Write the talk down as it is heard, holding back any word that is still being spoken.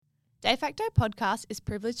De Facto Podcast is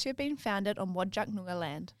privileged to have been founded on Wadjuk Noongar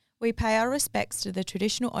land. We pay our respects to the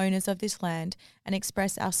traditional owners of this land and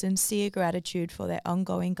express our sincere gratitude for their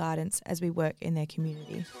ongoing guidance as we work in their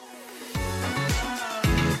community.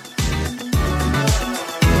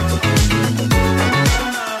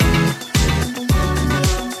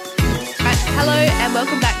 Hello and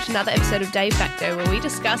welcome back to another episode of De Facto, where we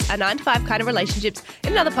discuss our 9-to-5 kind of relationships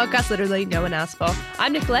in another podcast literally no one asked for.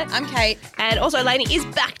 I'm Nicolette. I'm Kate. And also Lainey is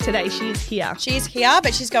back today. She is here. She's here,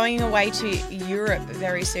 but she's going away to Europe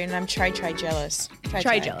very soon, and I'm Trey jealous.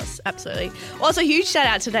 Trey jealous, absolutely. Also, huge shout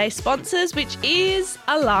out to today's sponsors, which is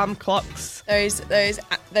alarm clocks.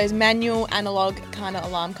 Those manual, analog kind of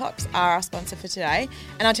alarm clocks are our sponsor for today,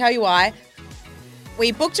 and I'll tell you why.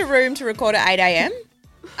 We booked a room to record at 8 a.m.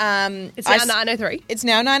 It's now 9:03. It's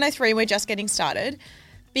now 9:03 and we're just getting started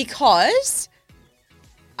because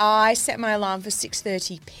I set my alarm for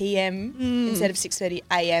 6:30 p.m. instead of 6:30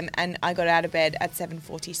 a.m. and I got out of bed at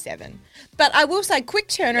 7:47. But I will say, quick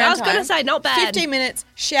turnaround time. I was going to say, not bad. 15 minutes,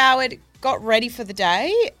 showered, got ready for the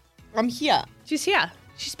day. I'm here. She's here.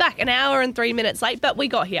 She's back an hour and 3 minutes late, but we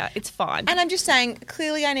got here. It's fine. And I'm just saying,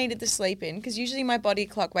 clearly I needed the sleep in because usually my body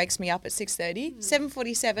clock wakes me up at 6:30.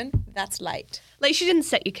 7:47, that's late. At least you didn't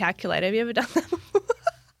set your calculator. Have you ever done that before?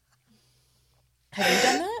 Have you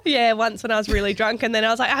done that? Yeah, once when I was really drunk, and then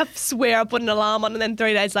I was like, I swear I put an alarm on, and then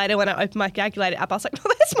 3 days later when I opened my calculator app, I was like,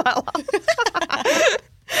 oh, there's my alarm.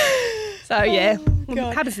 So, yeah,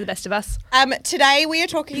 happens to the best of us. Today we are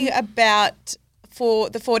talking about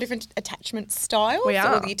the four different attachment styles, We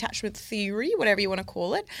are. or the attachment theory, whatever you want to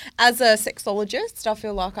call it. As a sexologist, I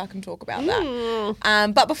feel like I can talk about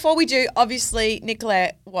that. But before we do, obviously,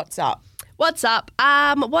 Nicolette, what's up? What's up?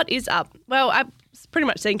 What is up? Well, I've pretty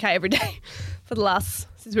much seen Kay every day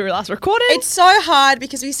since we were last recorded. It's so hard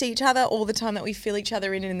because we see each other all the time that we fill each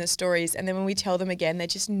other in the stories, and then when we tell them again, they're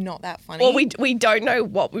just not that funny. Well, we don't know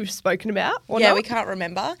what we've spoken about. Or yeah, not. we can't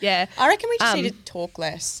remember. Yeah. I reckon we just need to talk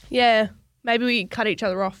less. Yeah. Maybe we cut each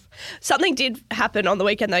other off. Something did happen on the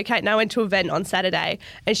weekend though. Kate and I went to an event on Saturday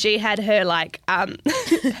and she had her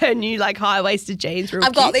her new high-waisted jeans.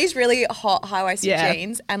 I've got these really hot high-waisted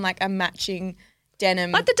jeans and a matching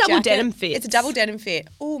denim like the double jacket. denim fit. It's a double denim fit.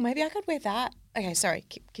 Oh, maybe I could wear that. Okay, sorry.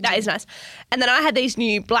 Continue. That is nice. And then I had these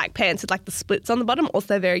new black pants with the splits on the bottom,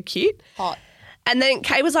 also very cute. Hot. And then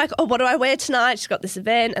Kay was like, oh, what do I wear tonight? She's got this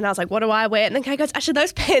event. And I was like, what do I wear? And then Kay goes, actually,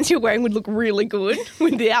 those pants you're wearing would look really good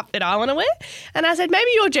with the outfit I want to wear. And I said, maybe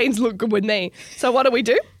your jeans look good with me. So what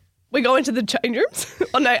do? We go into the change rooms.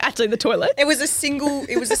 Oh, no, actually the toilet. It was a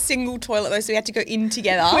single toilet though, so we had to go in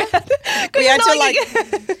together. And we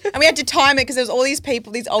had to time it because there was all these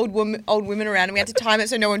people, these old women around, and we had to time it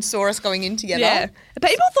so no one saw us going in together. Yeah.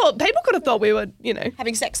 People could have thought we were,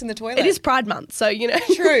 having sex in the toilet. It is Pride Month, so,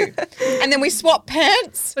 True. And then we swapped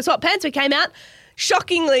pants. We came out.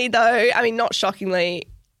 Shockingly, though, not shockingly,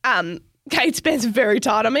 Kate's pants were very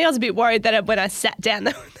tight on me. I was a bit worried that when I sat down,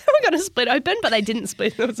 they were going to split open, but they didn't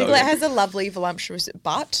split. Nicolette has a lovely voluptuous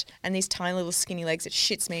butt and these tiny little skinny legs. It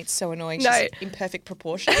shits me. It's so annoying. No. She's in perfect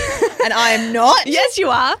proportion. And I am not. Yes, you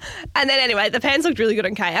are. And then anyway, the pants looked really good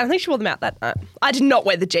on Kate. I don't think she wore them out that night. I did not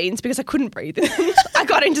wear the jeans because I couldn't breathe in them. I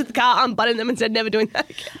got into the car, unbuttoned them and said, never doing that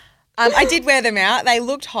again. I did wear them out. They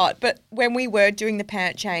looked hot, but when we were doing the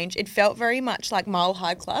pant change, it felt very much like Mile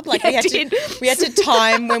High Club. We had to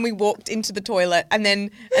time when we walked into the toilet, and then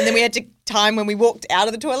we had to time when we walked out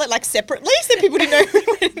of the toilet, separately, so people didn't know we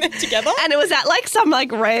were in there together. And it was at some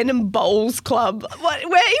random bowls club. It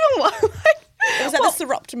was at the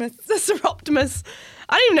Seroptimus. The Seroptimus.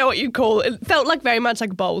 I don't even know what you'd call it. It felt very much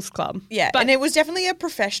like Bowls Club. Yeah, and it was definitely a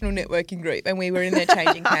professional networking group, and we were in there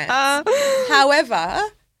changing pants. However,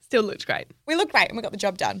 still looked great. We looked great and we got the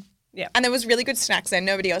job done. Yeah. And there was really good snacks there.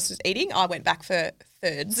 Nobody else was eating. I went back for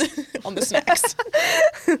thirds on the snacks.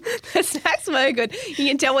 The snacks were good. You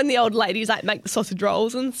can tell when the old ladies make the sausage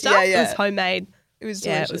rolls and stuff. Yeah, yeah. It was homemade. It was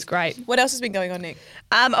delicious. Yeah, it was great. What else has been going on, Nick?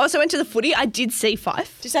 I also went to the footy. I did see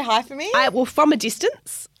Fife. Did you say hi for me? From a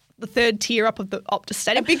distance. The third tier up of the Optus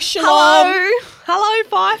Stadium. A big shalom. Hello,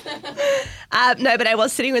 Fife. No, but I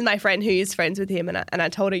was sitting with my friend who is friends with him, and I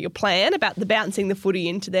told her your plan about the bouncing the footy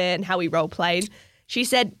into there and how we role played. She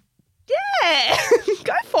said, yeah,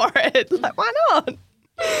 go for it. Why not?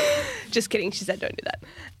 Just kidding. She said, don't do that.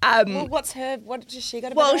 What does she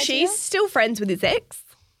got? Well, she's still friends with his ex,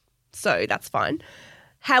 so that's fine.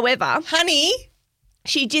 However, honey,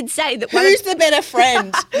 she did say that who's the better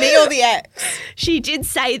friend, me or the ex? She did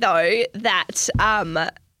say though that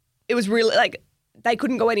it was really they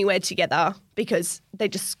couldn't go anywhere together because they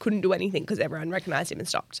just couldn't do anything because everyone recognised him and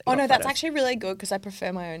stopped. Oh, no, that's actually really good because I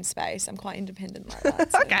prefer my own space. I'm quite independent like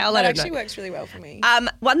that. So Okay, I'll let her know. That actually works really well for me.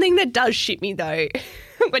 One thing that does shit me, though,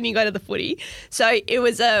 when you go to the footy, so it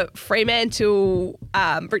was a Fremantle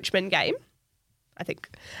Richmond game, I think.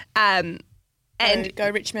 And go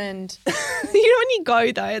Richmond. you know when you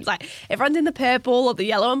go though, it's like everyone's in the purple or the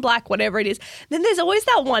yellow and black, whatever it is. Then there's always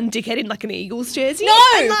that one dickhead in like an Eagles jersey. No!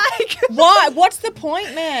 And like, Why? What's the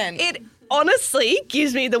point, man? it honestly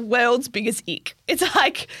gives me the world's biggest ick. It's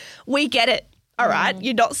like, we get it, all right?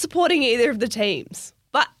 You're not supporting either of the teams.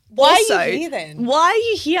 But Why also, are you here then? why are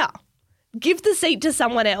you here? Give the seat to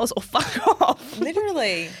someone else or fuck off.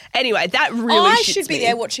 Literally. Anyway, that really I shits should be me.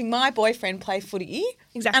 there watching my boyfriend play footy.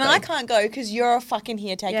 Exactly. And I can't go because you're fucking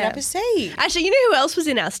here taking up a seat. Actually, you know who else was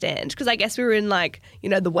in our stand? Because I guess we were in like, you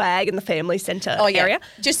know, the WAG and the family centre area.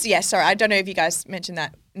 Sorry. I don't know if you guys mentioned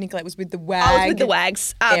that. Nicolette was with the WAG. I was with the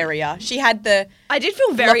WAGs. Area. She had the I did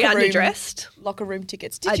feel very locker room- underdressed. locker room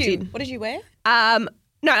tickets. I you? did. What did you wear?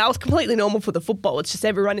 No, I was completely normal for the football. It's just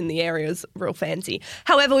everyone in the area is real fancy.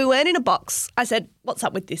 However, we weren't in a box. I said, what's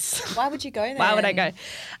up with this? Why would you go there? Why would I go?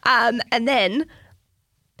 And then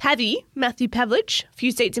Matthew Pavlich, a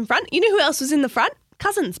few seats in front. You know who else was in the front?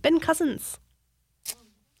 Ben Cousins.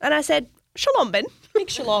 And I said, shalom, Ben.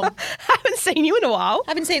 Big shalom. Haven't seen you in a while.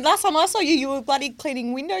 Last time I saw you, you were bloody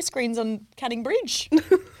cleaning window screens on Canning Bridge.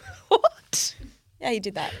 What? Yeah, he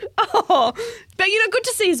did that. Oh, but good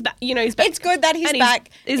to see he's back. He's back. It's good that he's And back.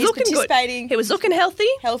 He's looking participating. good. He was looking healthy.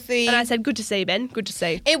 Healthy. And I said, good to see, Ben. Good to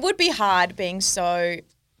see. It would be hard being so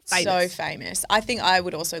famous. I think I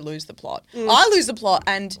would also lose the plot. I lose the plot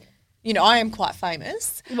and, I am quite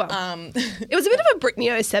famous. Well, it was a bit of a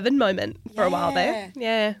Britney 07 moment for a while there.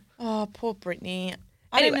 Yeah. Oh, poor Brittany.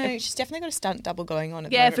 I don't Anyway. know. She's definitely got a stunt double going on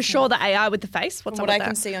at the Yeah, moment. for sure. The AI with the face. What's From up what with I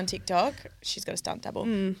can that? see on TikTok, she's got a stunt double.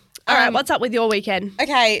 All right, what's up with your weekend?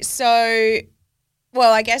 Okay, so,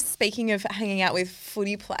 well, I guess speaking of hanging out with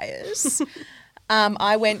footy players,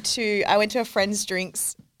 I went to a friend's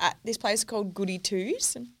drinks at this place called Goody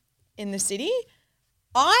Twos in the city.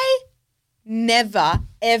 I never,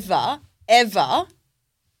 ever, ever,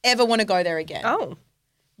 ever want to go there again. Oh.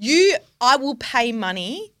 I will pay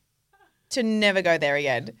money to never go there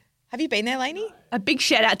again. Have you been there, Lainey? A big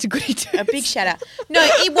shout out to Goody Twos. A big shout out. No,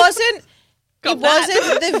 it wasn't. Got It that.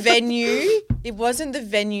 wasn't the venue. It wasn't the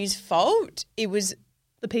venue's fault. It was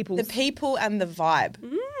The people. the people and the vibe.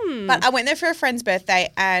 But I went there for a friend's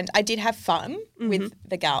birthday and I did have fun with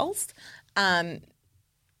the girls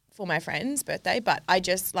for my friend's birthday. But I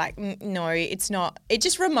just no, it's not. It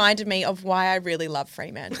just reminded me of why I really love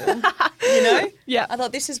Fremantle. Yeah. I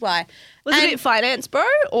thought this is why. Was it a bit finance, bro,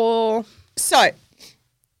 or? So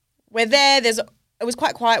we're there. It was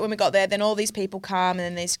quite quiet when we got there. Then all these people come and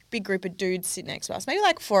then this big group of dudes sit next to us. Maybe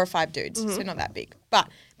like 4 or 5 dudes, so not that big. But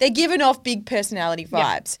they're giving off big personality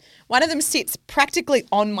vibes. One of them sits practically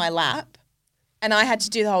on my lap and I had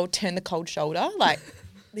to do the whole turn the cold shoulder. Like,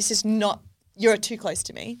 this is not, you're too close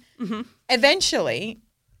to me. Eventually,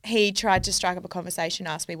 he tried to strike up a conversation,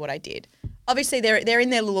 asked me what I did. Obviously, they're in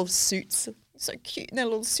their little suits. So cute in their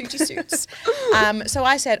little suity suits. So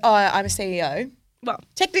I said, oh, I'm a CEO. Well,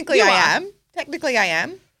 Technically, I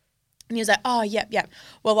am. And he was like, "Oh, yep.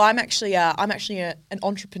 Well, I'm actually an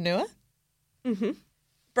entrepreneur.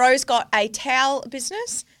 Bro's got a towel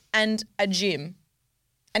business and a gym."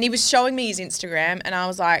 And he was showing me his Instagram, and I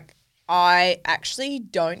was like, "I actually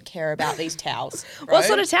don't care about these towels." Bro. what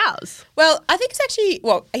sort of towels? Well, I think it's actually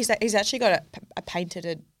he's actually got a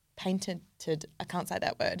painted. I can't say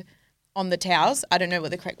that word on the towels. I don't know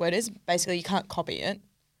what the correct word is. Basically, you can't copy it.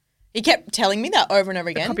 He kept telling me that over and over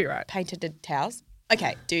again. Copyright. Painted towels.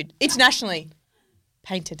 Okay, dude. Internationally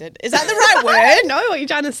patented. Is that the right word? know what you're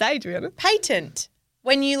trying to say, to be honest. Patent.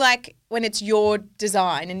 When it's your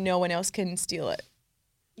design and no one else can steal it.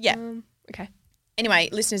 Yeah. Okay. Anyway,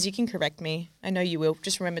 listeners, you can correct me. I know you will.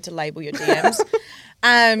 Just remember to label your DMs.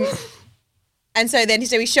 And so then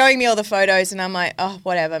he's showing me all the photos and I'm like, oh,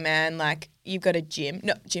 whatever, man. Like, you've got a gym.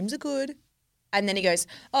 No, gyms are good. And then he goes,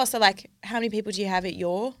 oh, so how many people do you have at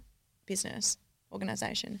your business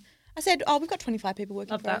organisation? I said, oh, we've got 25 people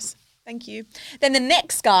working for us. Thank you. Then the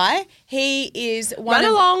next guy, he is Run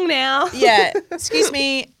along now. Yeah, excuse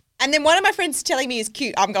me. And then one of my friends telling me he's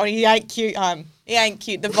cute. I'm going, he ain't cute. He ain't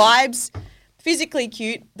cute. The vibes, physically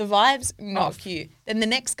cute. The vibes, not cute. Then the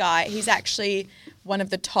next guy, he's actually one of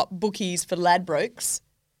the top bookies for Ladbrokes.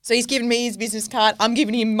 So he's giving me his business card. I'm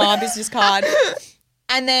giving him my business card.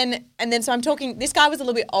 And then so I'm talking, this guy was a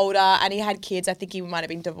little bit older and he had kids. I think he might have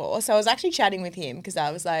been divorced. So I was actually chatting with him because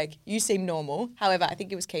I was like, you seem normal. However, I think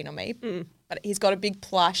he was keen on me. But he's got a big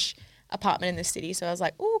plush apartment in the city. So I was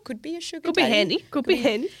like, oh, could be a sugar Could daddy. be handy. Could be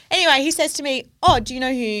handy. Anyway, he says to me, oh, do you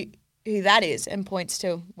know who that is? And points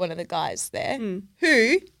to one of the guys there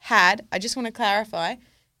who had, I just want to clarify,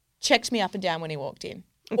 checked me up and down when he walked in.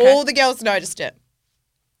 Okay. All the girls noticed it.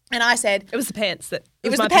 And I said... It was the pants. It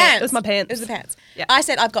was the pants. It was my pants. It was the pants. Yeah. I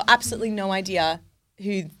said, I've got absolutely no idea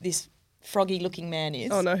who this froggy-looking man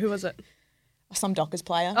is. Oh, no. Who was it? Some Dockers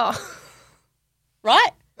player. Oh. Right?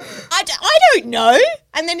 I don't know.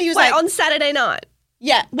 And then he was Wait, on Saturday night?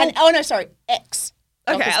 Yeah. Well, ex.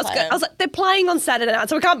 Okay, I was like, they're playing on Saturday night,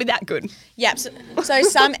 so it can't be that good. Yeah. So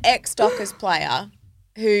some ex-Dockers player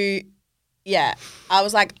who... Yeah. I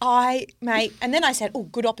was like, mate. And then I said, oh,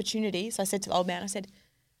 good opportunity. So I said to the old man, I said,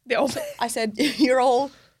 you're all,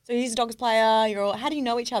 so he's a Dockers player, you're all, how do you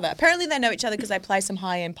know each other? Apparently they know each other because they play some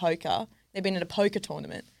high-end poker. They've been at a poker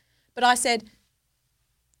tournament. But I said,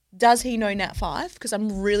 does he know Nat 5? Because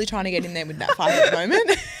I'm really trying to get in there with Nat 5 at the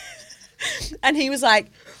moment. And he was like,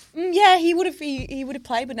 yeah, he would have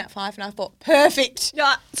played with Nat 5. And I thought, perfect.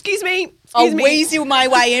 Excuse me. I'll weasel my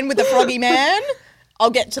way in with the froggy man. I'll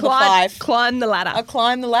get to the 5. Climb the ladder. I'll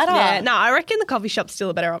climb the ladder. Yeah, no, I reckon the coffee shop's still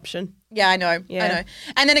a better option. Yeah, I know.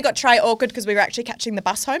 And then it got tray awkward because we were actually catching the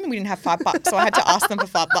bus home and we didn't have $5, so I had to ask them for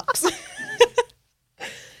 $5.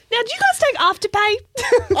 Now, do you guys take Afterpay?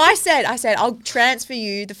 I said, I'll transfer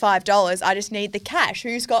you the $5. I just need the cash.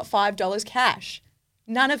 Who's got $5 cash?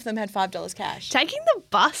 None of them had $5 cash. Taking the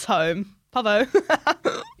bus home. Povo.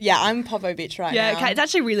 Yeah, I'm Povo bitch now. Yeah, okay. It's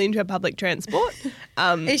actually really into public transport.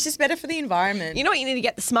 It's just better for the environment. You know what? You need to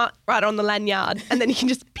get the smart right on the lanyard and then you can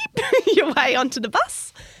just beep your way onto the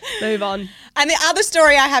bus. Move on. And the other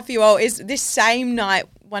story I have for you all is this same night,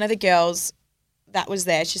 one of the girls that was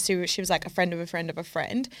there, she was like a friend of a friend of a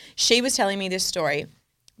friend. She was telling me this story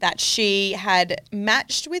that she had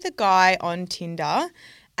matched with a guy on Tinder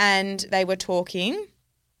and they were talking.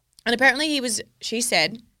 And apparently she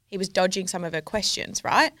said he was dodging some of her questions,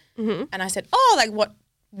 right? Mm-hmm. And I said, oh, like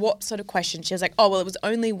what sort of question? She was like, oh, well, it was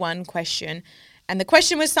only one question. And the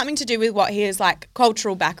question was something to do with what his like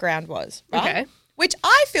cultural background was, right? Okay. Which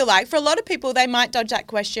I feel like for a lot of people, they might dodge that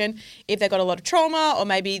question if they've got a lot of trauma or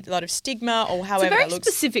maybe a lot of stigma or however it's a very it looks.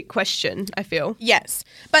 Specific question, I feel. Yes.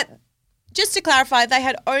 But just to clarify, they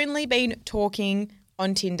had only been talking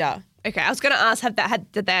on Tinder. Okay, I was going to ask,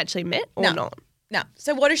 did they actually met or not? No.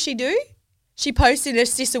 So what does she do? She posted a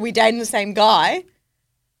sis, are we dating the same guy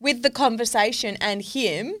with the conversation and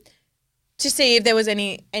him to see if there was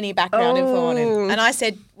any background info on him. And I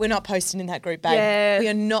said, we're not posting in that group, babe. Yeah. We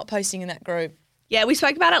are not posting in that group. Yeah, we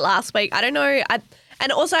spoke about it last week. I don't know.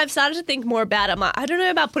 And also I've started to think more about it. I'm like, I don't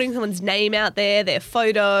know about putting someone's name out there, their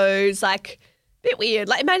photos, like a bit weird.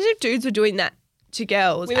 Like imagine if dudes were doing that to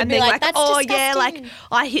girls and being like, oh disgusting. Yeah, like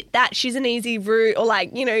I hit that, she's an easy route or like,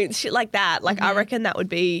 you know, shit like that. Like I reckon that would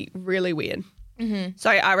be really weird. Mm-hmm. So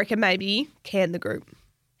I reckon maybe can the group.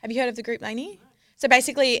 Have you heard of the group, Lainey? So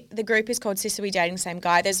basically the group is called Sis, Are We Dating the Same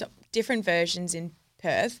Guy? There's different versions in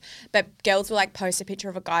Perth, but girls will like post a picture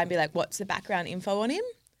of a guy and be like, what's the background info on him?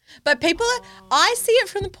 But people I see it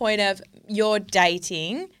from the point of you're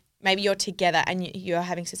dating, maybe you're together and you're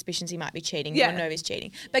having suspicions he might be cheating. Yeah. You don't know he's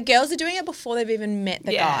cheating. But girls are doing it before they've even met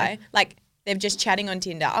the guy. Like they're just chatting on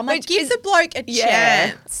Tinder. I'm like, give the bloke a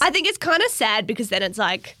chance. I think it's kind of sad because then it's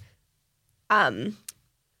like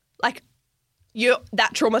you're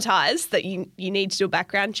that traumatized that you need to do a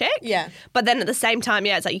background check. Yeah. But then at the same time,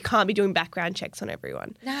 it's like you can't be doing background checks on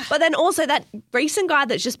everyone. Nah. But then also that recent guy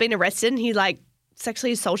that's just been arrested and he like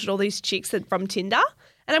sexually assaulted all these chicks from Tinder.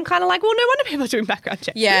 And I'm kind of like, well, no wonder people are doing background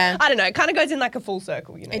checks. Yeah. I don't know. It kind of goes in like a full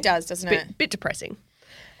circle, you know. It does, doesn't it? Bit depressing.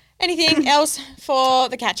 Anything else for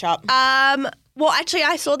the catch up? Well, actually,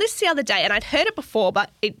 I saw this the other day and I'd heard it before,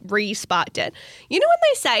 but it re-sparked it. You know when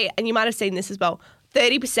they say, and you might have seen this as well,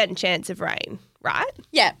 30% chance of rain, right?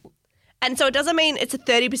 Yeah. And so it doesn't mean it's a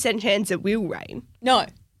 30% chance it will rain. No.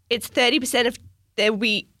 It's 30% of there will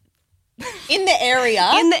be... In the area.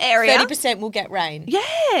 30% will get rain.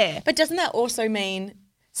 Yeah. But doesn't that also mean...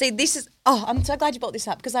 See, this is... Oh, I'm so glad you brought this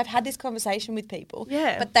up because I've had this conversation with people.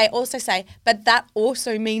 Yeah. But they also say, but that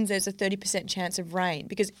also means there's a 30% chance of rain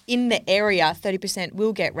because in the area, 30%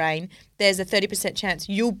 will get rain. There's a 30% chance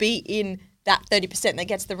you'll be in that 30% that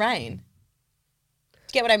gets the rain.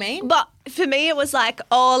 Do you get what I mean? But for me, it was like,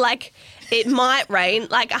 it might rain.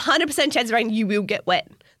 Like 100% chance of rain, you will get wet.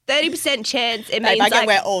 30% chance, it means I get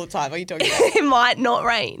wet all the time. What are you talking about? It might not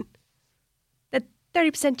rain. The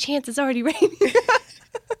 30% chance is already raining.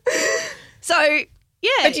 So, yeah.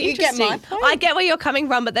 But do you get my point? I get where you're coming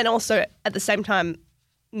from, but then also at the same time,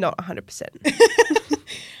 not 100%.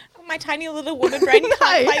 My tiny little woman brain can't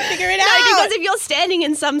quite figure it out. Because if you're standing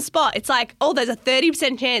in some spot, it's like, oh, there's a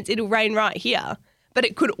 30% chance it'll rain right here, but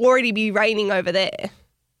it could already be raining over there.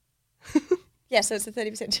 Yeah, so it's a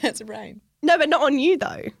 30% chance of rain. No, but not on you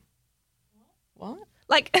though. What?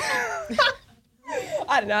 Like,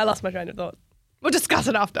 I don't know. I lost my train of thought. We'll discuss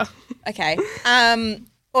it after. Okay.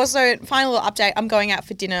 Also, final little update. I'm going out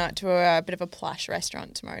for dinner to a bit of a plush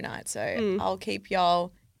restaurant tomorrow night. So I'll keep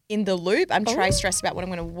y'all in the loop. I'm very stressed about what I'm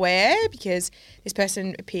going to wear because this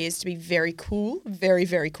person appears to be very cool. Very,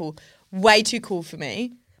 very cool. Way too cool for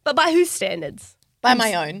me. But by whose standards? By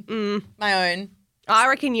my own. My own. I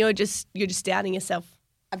reckon you're just doubting yourself.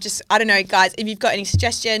 I don't know, guys, if you've got any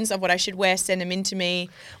suggestions of what I should wear, send them in to me.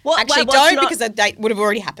 Actually, don't because the date would have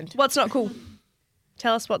already happened. What's not cool?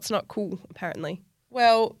 Tell us what's not cool, apparently.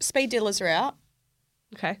 Well, speed dealers are out.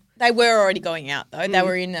 Okay. They were already going out, though. They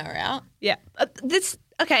were in, they were out. Yeah.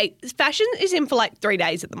 Fashion is in for like 3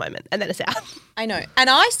 days at the moment and then it's out. I know. And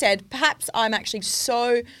I said, perhaps I'm actually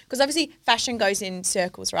because obviously fashion goes in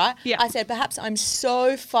circles, right? Yeah. I said, perhaps I'm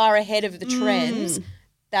so far ahead of the trends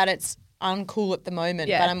that it's uncool at the moment,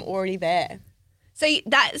 but I'm already there. See,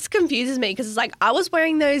 that confuses me because it's like I was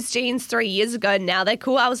wearing those jeans 3 years ago and now they're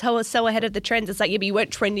cool. I was so ahead of the trends. It's like, yeah, but you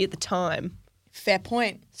weren't trendy at the time. Fair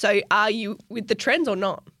point. So are you with the trends or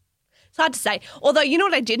not? It's hard to say. Although, you know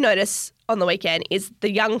what I did notice on the weekend is the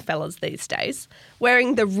young fellas these days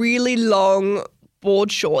wearing the really long board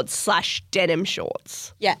shorts / denim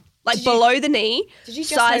shorts. Yeah. Like below the knee, did you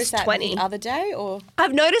just size notice that 20. the other day? Or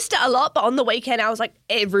I've noticed it a lot, but on the weekend I was like,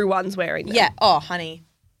 everyone's wearing them. Yeah. Oh, honey.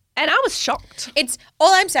 And I was shocked. It's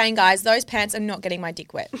all I'm saying, guys, those pants are not getting my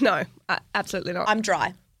dick wet. No, absolutely not. I'm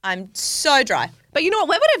dry. I'm so dry. But you know what?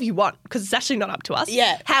 Wear whatever you want because it's actually not up to us.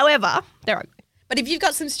 Yeah. However, they're ugly. But if you've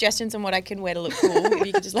got some suggestions on what I can wear to look cool, if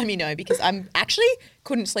you could just let me know because I'm actually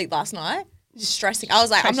couldn't sleep last night. Just stressing. I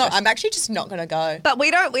was like, I'm actually just not going to go. But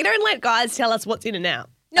we don't let guys tell us what's in and out.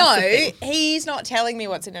 No, he's not telling me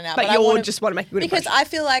what's in and out. But you just want to make a good because impression. I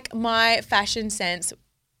feel like my fashion sense,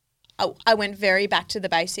 I went very back to the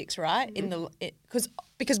basics, right?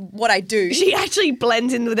 Because what I do, She actually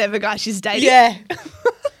blends in with every guy she's dating. yeah.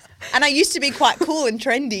 And I used to be quite cool and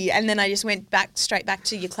trendy, and then I just went straight back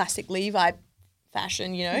to your classic Levi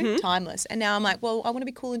fashion, you know, timeless. And now I'm like, well, I want to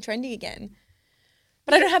be cool and trendy again,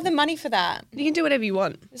 but I don't have the money for that. You can do whatever you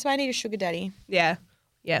want. That's why I need a sugar daddy. Yeah.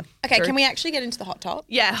 Yeah. Okay, true. can we actually get into the hot top?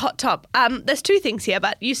 Yeah, hot top. There's two things here,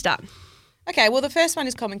 but you start. Okay, well, the first one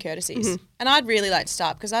is common courtesies. And I'd really like to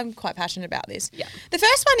start because I'm quite passionate about this. Yeah. The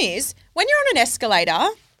first one is when you're on an escalator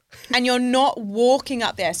and you're not walking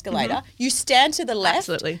up the escalator, you stand to the left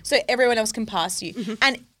Absolutely. so everyone else can pass you.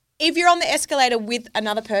 And if you're on the escalator with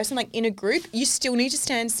another person, like in a group, you still need to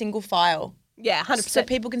stand single file. Yeah, 100%. So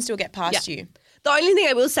people can still get past you. The only thing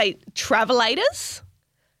I will say, travelators,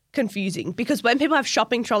 confusing because when people have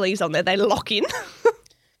shopping trolleys on there, they lock in.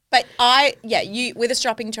 But you with a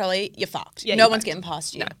shopping trolley, you're fucked. Yeah, no you're one's fucked. getting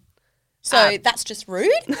past you. No. So that's just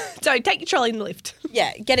rude. So take your trolley in the lift.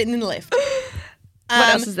 Yeah, get it in the lift.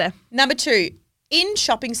 What else is there? Number 2, in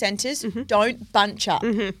shopping centres, don't bunch up.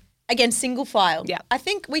 Again, single file. Yeah. I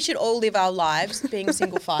think we should all live our lives being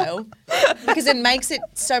single file because it makes it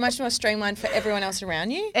so much more streamlined for everyone else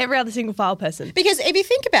around you. Every other single file person. Because if you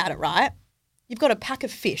think about it, right, you've got a pack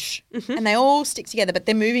of fish and they all stick together, but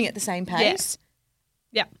they're moving at the same pace.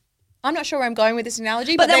 Yeah. I'm not sure where I'm going with this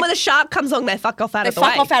analogy. But then when the shark comes along, they fuck off out of the way.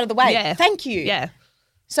 They fuck off out of the way. Yeah. Thank you. Yeah.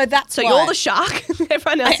 So that's So why. you're the shark.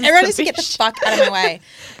 Everyone else Everyone is needs the to get the fish. fuck out of my way.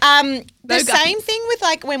 The No guns. same thing with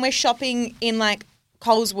like when we're shopping in like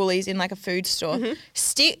Coles Woolies in like a food store.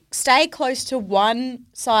 Stay close to one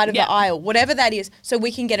side of the aisle, whatever that is, so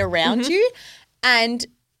we can get around you. And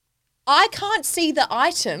I can't see the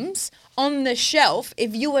items on the shelf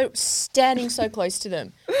if you were standing so close to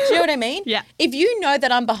them. Do you know what I mean? Yeah. If you know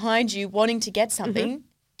that I'm behind you wanting to get something,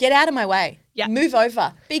 get out of my way. Yeah. Move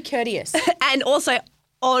over. Be courteous. And also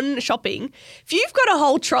on shopping, if you've got a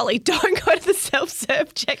whole trolley, don't go to the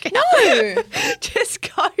self-serve checkout. No.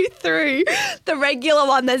 Just go through the regular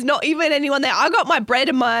one. There's not even anyone there. I got my bread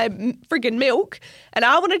and my friggin' milk and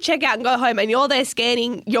I want to check out and go home and you're there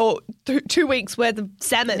scanning your 2 weeks worth of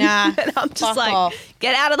salmon. Nah, and I'm just fuck like, off.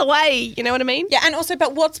 get out of the way. You know what I mean? Yeah, and also,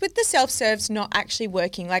 but what's with the self-serves not actually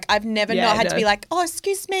working? Like, I've never Yeah, not had no. to be like, oh,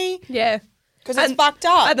 excuse me, Yeah. because it's fucked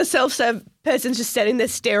up. At the self-serve person's just standing there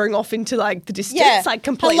staring off into like the distance, like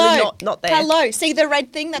completely not there. Hello. See the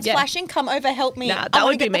red thing that's flashing? Come over, help me. Nah, that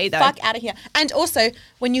would be me though. Fuck out of here. And also,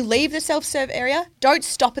 when you leave the self-serve area, don't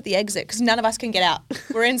stop at the exit because none of us can get out.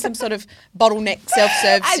 We're in some sort of bottleneck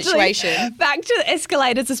self-serve situation. Back to the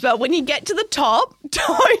escalators as well. When you get to the top,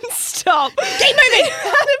 don't stop. Keep moving.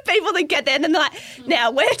 People that get there and then they're like, now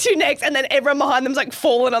where to next? And then everyone behind them's like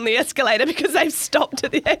falling on the escalator because they've stopped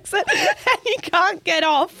at the exit and you can't get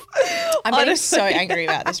off. I'm getting so angry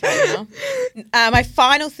about this right now. My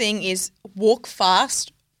final thing is walk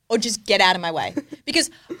fast or just get out of my way. Because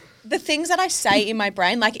the things that I say in my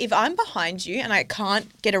brain, like if I'm behind you and I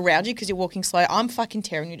can't get around you because you're walking slow, I'm fucking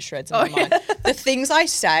tearing you to shreds in my mind. The things I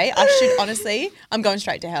say, I'm going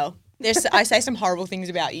straight to hell. I say some horrible things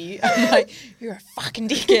about you. I'm like, you're a fucking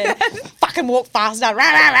dickhead. Fucking walk faster.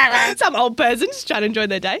 Some old person just trying to enjoy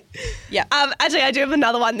their day. Yeah. Actually, I do have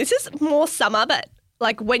another one. This is more summer, but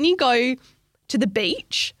like when you go to the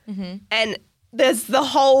beach and there's the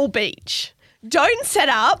whole beach, don't set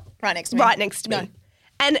up right next to me.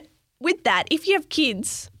 And with that, if you have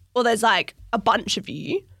kids or there's like a bunch of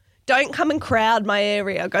you, don't come and crowd my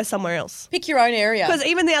area. Go somewhere else. Pick your own area. Because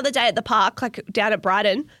even the other day at the park, like down at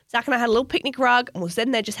Brighton, Zach and I had a little picnic rug and we're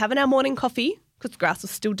sitting there just having our morning coffee because the grass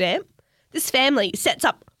was still damp. This family sets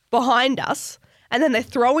up behind us and then they're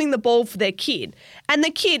throwing the ball for their kid. And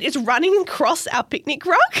the kid is running across our picnic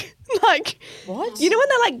rug. Like, what? You know when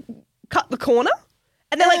they like cut the corner?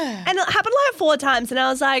 And they're like, and it happened like 4 times. And I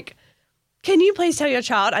was like, can you please tell your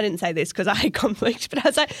child, I didn't say this because I hate conflict, but I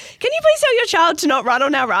was like, can you please tell your child to not run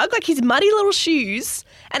on our rug? Like his muddy little shoes.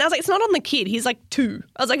 And I was like, it's not on the kid. He's like 2.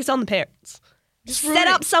 I was like, it's on the parents. Just set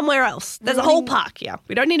up somewhere else. There's a whole park here.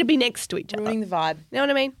 We don't need to be next to each other. Ruining the vibe. You know what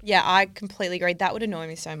I mean? Yeah, I completely agree. That would annoy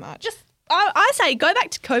me so much. I say go back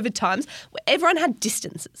to COVID times where everyone had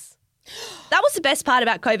distances. That was the best part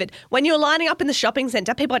about COVID. When you were lining up in the shopping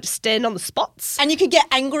centre, people had to stand on the spots. And you could get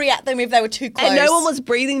angry at them if they were too close. And no one was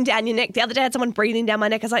breathing down your neck. The other day I had someone breathing down my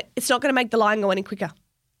neck. I was like, it's not going to make the line go any quicker.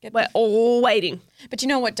 We're all waiting. But you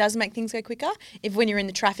know what does make things go quicker? If when you're in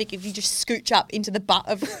the traffic, if you just scooch up into the butt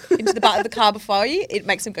of the car before you, it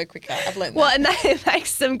makes them go quicker. I've learned that. Well, and that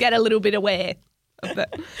makes them get a little bit aware of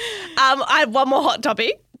it. I have one more hot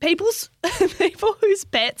topic. People whose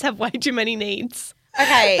pets have way too many needs.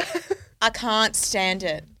 Okay, I can't stand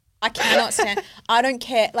it. I cannot stand. I don't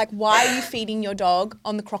care. Like, why are you feeding your dog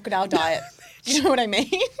on the crocodile diet? Do you know what I mean?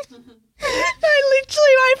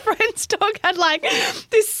 Literally, my friend's dog had like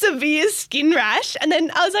this severe skin rash, and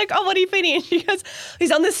then I was like, "Oh, what are you feeding?" And she goes,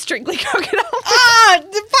 "He's on this strictly crocodile."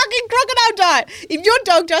 The fucking crocodile diet. If your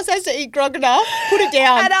dog just has to eat crocodile, put it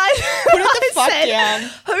down. And put it the fuck down.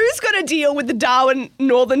 Who's got to deal with the Darwin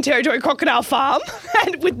Northern Territory Crocodile Farm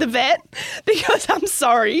and with the vet? Because I'm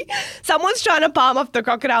sorry, someone's trying to palm off the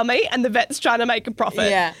crocodile meat, and the vet's trying to make a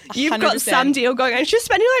profit. Yeah, 100%. You've got some deal going, and she's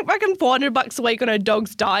spending like fucking $400 a week on her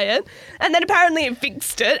dog's diet. And then apparently it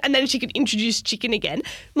fixed it and then she could introduce chicken again.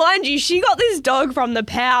 Mind you, she got this dog from the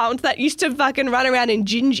pound that used to fucking run around in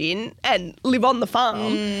Gin and live on the farm.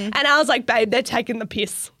 And I was like, babe, they're taking the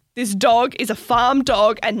piss. This dog is a farm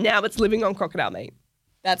dog and now it's living on crocodile meat.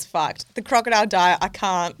 That's fucked. The crocodile diet, I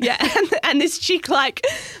can't. Yeah, and this chick like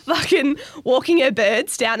fucking walking her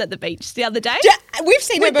birds down at the beach the other day. Yeah, we've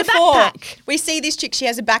seen her with before. The backpack. We see this chick, she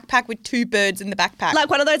has a backpack with 2 birds in the backpack.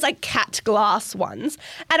 Like one of those like cat glass ones.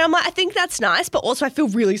 And I'm like, I think that's nice, but also I feel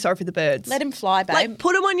really sorry for the birds. Let them fly, babe. Like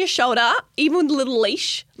put them on your shoulder, even with a little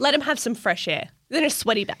leash, let them have some fresh air. Then a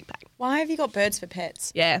sweaty backpack. Why have you got birds for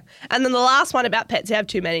pets? Yeah. And then the last one about pets who have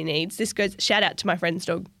too many needs. This goes, shout out to my friend's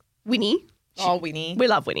dog, Winnie. Oh, Winnie. We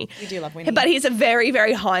love Winnie. We do love Winnie. But he's a very,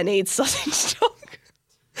 very high needs sausage dog.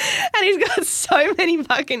 And he's got so many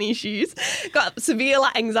fucking issues. Got severe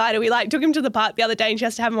like anxiety. We like took him to the park the other day and she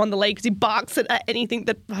has to have him on the lead because he barks at anything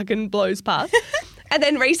that fucking blows past. And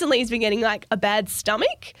then recently he's been getting like a bad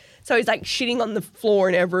stomach. So he's like shitting on the floor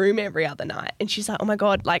in her room every other night. And she's like, oh my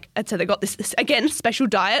God. Like, and so they got this, again, special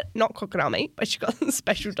diet, not crocodile meat, but she got a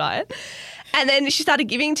special diet. And then she started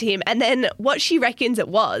giving to him. And then what she reckons it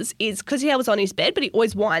was is because he was on his bed, but he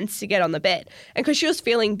always whines to get on the bed. And because she was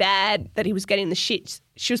feeling bad that he was getting the shit,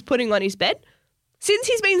 she was putting on his bed. Since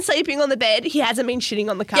he's been sleeping on the bed, he hasn't been shitting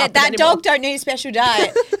on the carpet Yeah, that anymore. dog don't need a special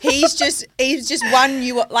diet. He's just won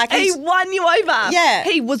you like he won you over. Yeah.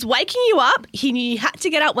 He was waking you up. He knew he had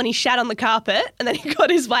to get up when he shat on the carpet and then he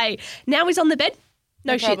got his way. Now he's on the bed.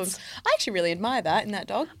 No problems. shits. I actually really admire that in that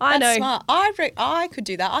dog. I That's know. smart. I could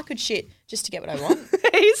do that. I could shit just to get what I want.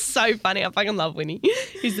 He's so funny. I fucking love Winnie.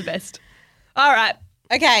 He's the best. All right.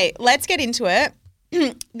 Okay, let's get into it.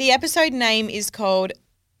 The episode name is called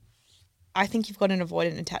I think you've got an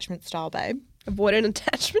avoidant attachment style, babe. Avoidant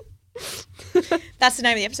attachment? That's the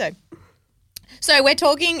name of the episode. So we're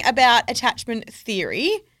talking about attachment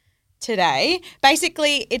theory today.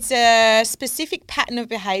 Basically, it's a specific pattern of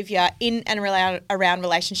behaviour in and around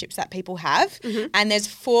relationships that people have. And there's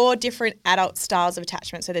 4 different adult styles of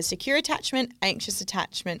attachment. So there's secure attachment, anxious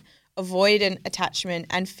attachment, avoidant attachment,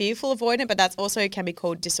 and fearful avoidant, but that's also can be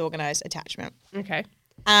called disorganised attachment. Okay.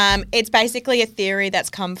 It's basically a theory that's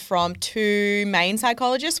come from 2 main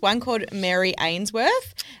psychologists, one called Mary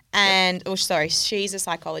Ainsworth, and she's a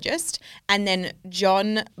psychologist, and then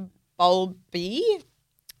John Bowlby,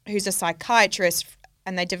 who's a psychiatrist,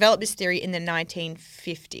 and they developed this theory in the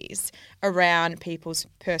 1950s around people's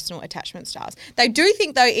personal attachment styles. They do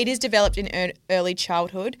think, though, it is developed in early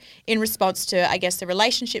childhood in response to, I guess, the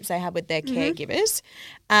relationships they have with their caregivers.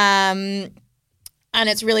 And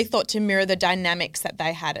it's really thought to mirror the dynamics that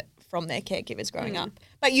they had from their caregivers growing up.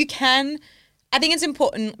 But I think it's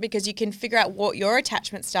important because you can figure out what your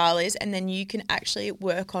attachment style is and then you can actually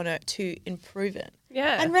work on it to improve it.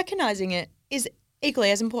 Yeah. And recognising it is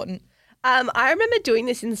equally as important. I remember doing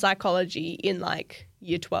this in psychology in like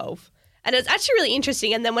year 12. And it's actually really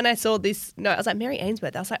interesting. And then when I saw this note, I was like, Mary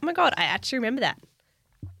Ainsworth. I was like, oh my God, I actually remember that.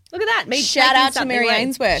 Look at that. Me Shout out to Mary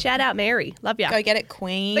Ainsworth. Shout out Mary. Love ya. Go get it,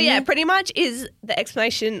 queen. But yeah, pretty much is the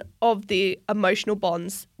explanation of the emotional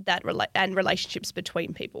bonds that and relationships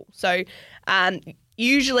between people. So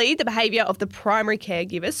usually the behaviour of the primary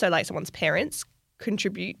caregivers, so like someone's parents,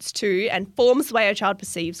 contributes to and forms the way a child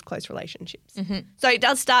perceives close relationships. So it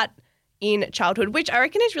does start in childhood, which I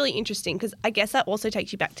reckon is really interesting because I guess that also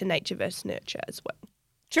takes you back to nature versus nurture as well.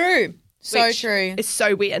 True. So true. It's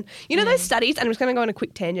so weird. You know those studies, and I'm just going to go on a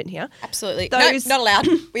quick tangent here. Absolutely. No, not allowed.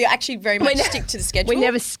 We actually very much stick to the schedule. We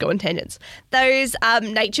never go on tangents. Those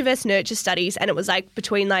nature versus nurture studies, and it was like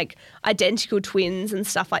between like identical twins and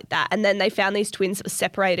stuff like that. And then they found these twins that were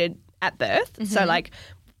separated at birth. So like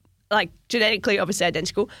genetically obviously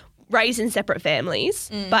identical, raised in separate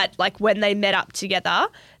families. But like when they met up together,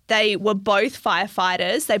 they were both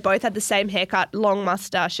firefighters. They both had the same haircut, long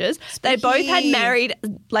mustaches. They both had married a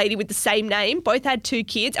lady with the same name, both had 2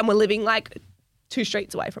 kids and were living like 2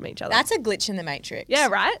 streets away from each other. That's a glitch in the Matrix. Yeah,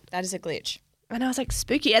 right? That is a glitch. And I was like,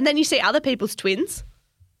 spooky. And then you see other people's twins,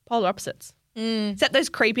 polar opposites. Except those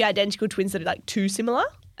creepy identical twins that are like too similar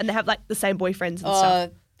and they have like the same boyfriends and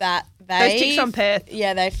stuff. Those chicks from Perth.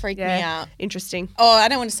 Yeah, they freak me out. Interesting. Oh, I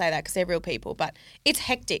don't want to say that because they're real people, but it's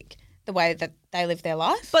hectic the way that they live their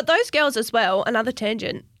life. But those girls as well, another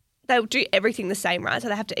tangent, they'll do everything the same, right? So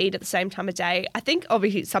they have to eat at the same time of day. I think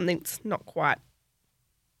obviously something's not quite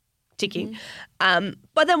ticking.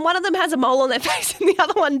 But then one of them has a mole on their face and the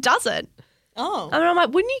other one doesn't. Oh. And I'm like,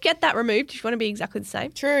 wouldn't you get that removed if you want to be exactly the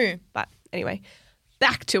same? True. But anyway,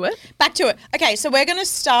 back to it. Okay, so we're going to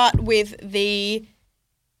start with the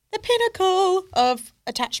pinnacle of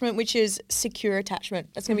attachment, which is secure attachment.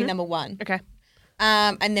 That's going to be number 1. Okay.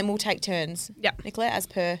 And then we'll take turns. Yep. Nicola, as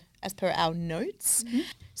per our notes.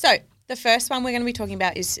 So the first one we're going to be talking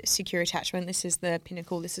about is secure attachment. This is the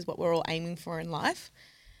pinnacle. This is what we're all aiming for in life.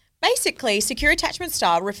 Basically, secure attachment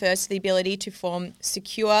style refers to the ability to form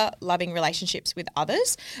secure, loving relationships with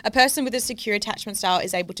others. A person with a secure attachment style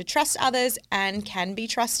is able to trust others and can be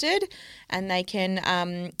trusted, and they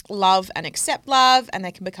can love and accept love, and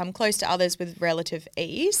they can become close to others with relative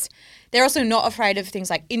ease. They're also not afraid of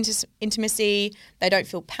things like intimacy. They don't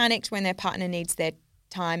feel panicked when their partner needs their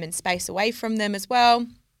time and space away from them as well.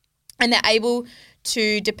 And they're able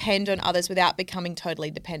to depend on others without becoming totally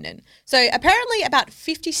dependent. So apparently about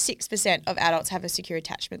 56% of adults have a secure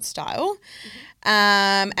attachment style.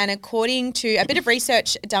 And according to a bit of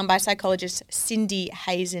research done by psychologist Cindy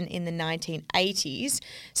Hazen in the 1980s,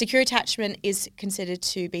 secure attachment is considered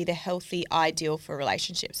to be the healthy ideal for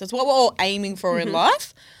relationships. That's what we're all aiming for in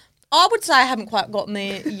life. I would say I haven't quite gotten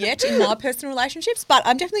there yet in my personal relationships, but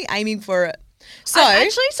I'm definitely aiming for it. So I'm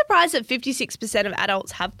actually surprised that 56% of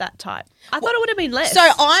adults have that type. I thought it would have been less. So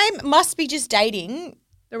I must be just dating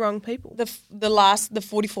the wrong people. The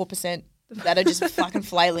 44% that are just fucking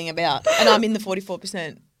flailing about, and I'm in the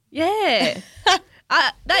 44%. Yeah.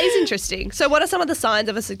 That is interesting. So what are some of the signs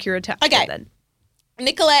of a secure attachment then?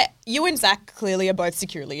 Nicolette, you and Zach clearly are both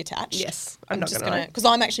securely attached. Yes, I'm not going to. Because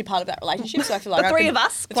I'm actually part of that relationship, so I feel like the three of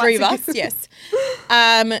us, yes.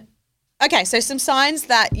 Okay, so some signs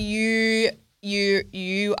that you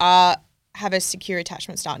have a secure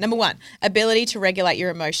attachment style. Number 1, ability to regulate your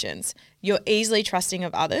emotions. You're easily trusting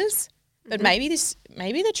of others, but maybe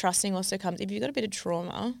the trusting also comes if you've got a bit of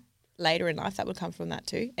trauma later in life. That would come from that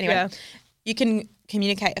too. Anyway, You can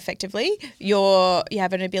communicate effectively. You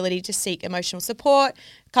have an ability to seek emotional support,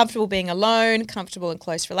 comfortable being alone, comfortable in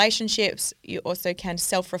close relationships. You also can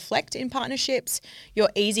self-reflect in partnerships. You're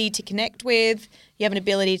easy to connect with. You have an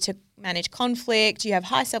ability to manage conflict. You have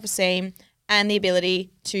high self-esteem and the ability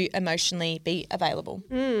to emotionally be available.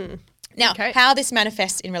 Now, how this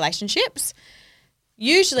manifests in relationships.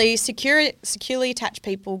 Usually, securely attached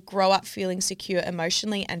people grow up feeling secure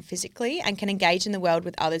emotionally and physically and can engage in the world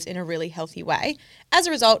with others in a really healthy way. As a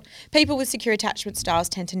result, people with secure attachment styles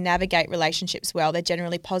tend to navigate relationships well. They're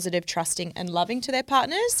generally positive, trusting and loving to their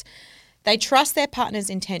partners. They trust their partner's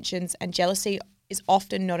intentions and jealousy is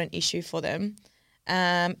often not an issue for them.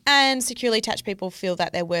 And securely attached people feel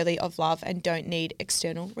that they're worthy of love and don't need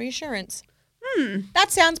external reassurance. That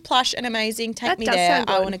sounds plush and amazing. Take me there.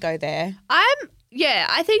 I want to go there. Yeah,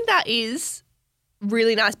 I think that is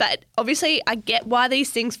really nice. But obviously I get why these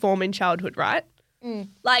things form in childhood, right?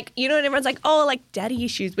 Like, you know, and everyone's like, oh, like daddy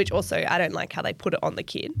issues, which also I don't like how they put it on the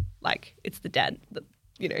kid. Like it's the dad, the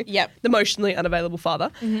emotionally unavailable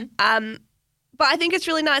father. But I think it's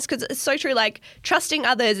really nice because it's so true, like trusting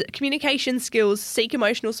others, communication skills, seek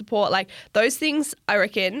emotional support, like those things I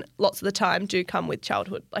reckon lots of the time do come with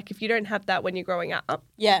childhood. Like if you don't have that when you're growing up.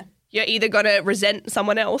 Yeah. You're either going to resent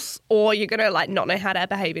someone else or you're going to like not know how to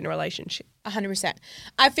behave in a relationship. 100%.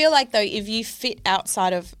 I feel like though if you fit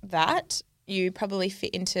outside of that, you probably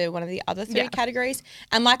fit into one of the other three categories.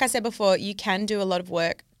 And like I said before, you can do a lot of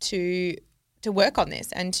work to work on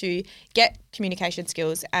this and to get communication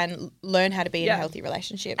skills and learn how to be in a healthy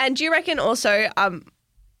relationship. And do you reckon also, I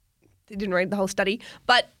didn't read the whole study,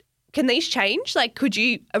 but can these change? Like could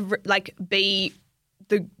you like be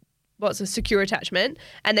what's a secure attachment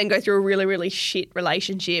and then go through a really, really shit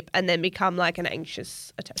relationship and then become like an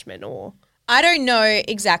anxious attachment or? I don't know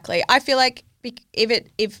exactly. I feel like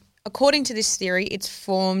if according to this theory, it's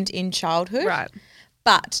formed in childhood. Right.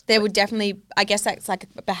 But there would definitely, I guess that's like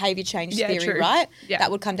a behaviour change theory, true. right? Yeah. That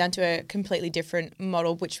would come down to a completely different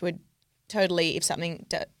model, which would totally, if something,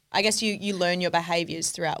 I guess you learn your behaviours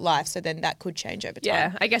throughout life, so then that could change over time.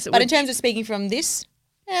 Yeah, I guess it would. But in terms of speaking from this,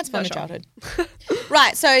 it's from childhood.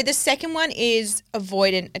 Right, so the second one is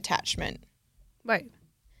avoidant attachment. Wait.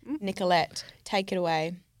 Nicolette, take it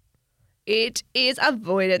away. It is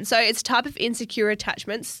avoidant. So it's a type of insecure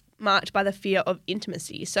attachments marked by the fear of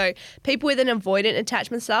intimacy. So people with an avoidant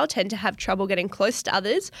attachment style tend to have trouble getting close to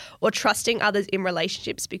others or trusting others in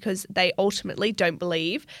relationships because they ultimately don't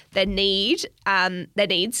believe their needs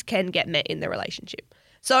can get met in the relationship.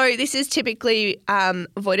 So this is typically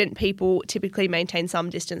avoidant people typically maintain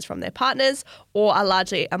some distance from their partners or are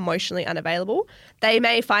largely emotionally unavailable. They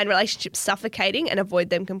may find relationships suffocating and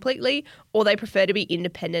avoid them completely, or they prefer to be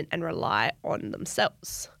independent and rely on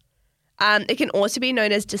themselves. It can also be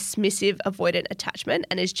known as dismissive avoidant attachment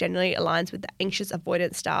and is generally aligns with the anxious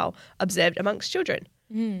avoidant style observed amongst children.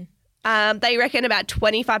 They reckon about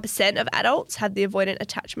 25% of adults have the avoidant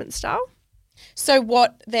attachment style. So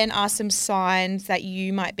what then are some signs that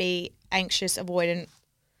you might be anxious, avoidant,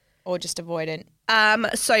 or just avoidant?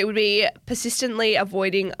 So it would be persistently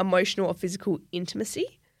avoiding emotional or physical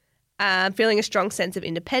intimacy, feeling a strong sense of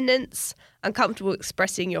independence, uncomfortable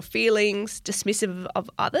expressing your feelings, dismissive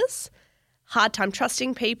of others, hard time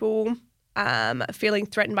trusting people, feeling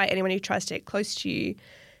threatened by anyone who tries to get close to you,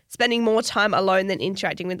 spending more time alone than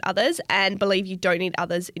interacting with others, and believe you don't need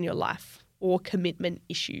others in your life. Or commitment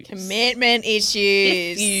issues. Commitment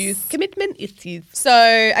issues. Commitment issues. So,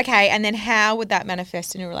 okay, and then how would that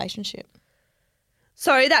manifest in a relationship?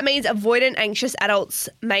 So that means avoidant, anxious adults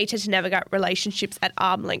may tend to navigate relationships at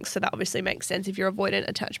arm's length. So that obviously makes sense if you're avoidant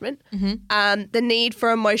attachment. The need for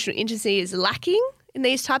emotional intimacy is lacking in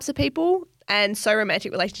these types of people, and so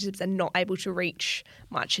romantic relationships are not able to reach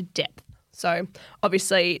much depth. So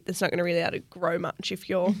obviously it's not going to really be able to grow much if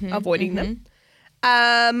you're avoiding them.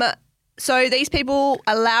 So these people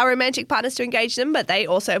allow romantic partners to engage them, but they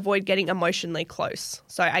also avoid getting emotionally close.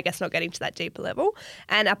 So I guess not getting to that deeper level.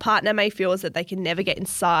 And a partner may feel that they can never get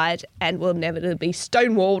inside and will never be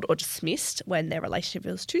stonewalled or dismissed when their relationship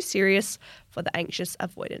feels too serious for the anxious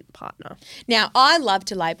avoidant partner. Now, I love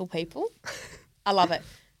to label people. I love it.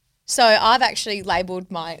 So I've actually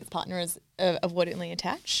labelled my partner as avoidantly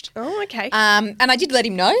attached. Oh, okay. And I did let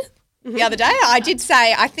him know. The other day, I did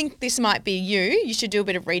say, I think this might be you. You should do a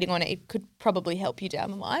bit of reading on it. It could probably help you down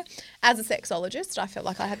the line. As a sexologist, I felt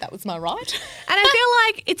like that was my right. And I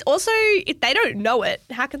feel like it's also, if they don't know it,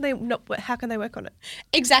 how can they work on it?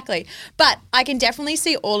 Exactly. But I can definitely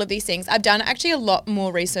see all of these things. I've done actually a lot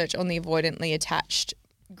more research on the avoidantly attached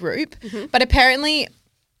group. But apparently,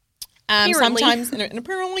 sometimes, and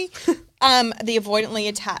apparently, the avoidantly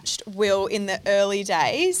attached will, in the early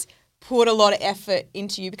days, put a lot of effort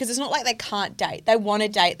into you, because it's not like they can't date. They want to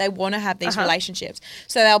date. They want to have these relationships.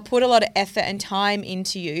 So they'll put a lot of effort and time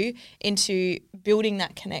into you, into building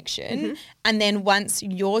that connection. And then once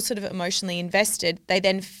you're sort of emotionally invested, they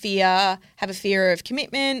then have a fear of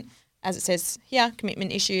commitment, as it says here,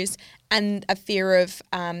 commitment issues, and a fear of,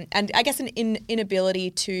 and I guess an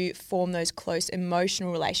inability to form those close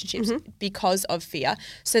emotional relationships because of fear.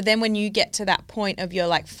 So then when you get to that point of you're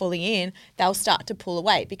like fully in, they'll start to pull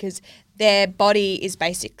away because their body is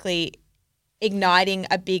basically igniting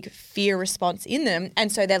a big fear response in them.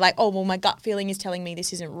 And so they're like, oh, well, my gut feeling is telling me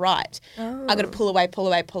this isn't right. I've got to pull away, pull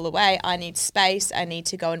away, pull away. I need space. I need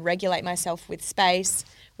to go and regulate myself with space,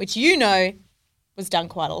 which was done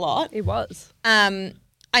quite a lot. It was.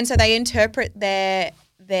 And so they interpret their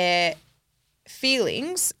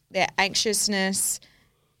feelings, their anxiousness,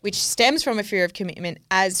 which stems from a fear of commitment,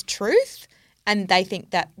 as truth, and they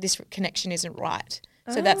think that this connection isn't right.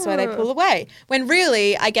 So that's why they pull away. When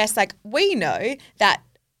really, I guess, like, we know that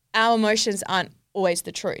our emotions aren't always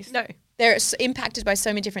the truth. No. They're impacted by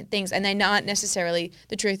so many different things, and they aren't necessarily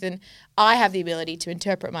the truth. And I have the ability to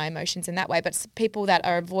interpret my emotions in that way, but people that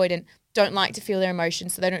are avoidant don't like to feel their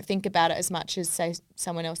emotions, so they don't think about it as much as, say,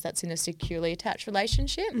 someone else that's in a securely attached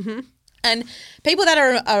relationship. And people that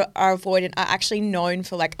are avoidant are actually known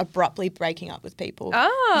for, like, abruptly breaking up with people.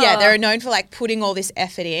 Yeah, they're known for, like, putting all this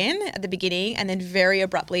effort in at the beginning and then very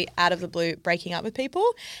abruptly, out of the blue, breaking up with people.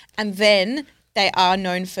 And then they are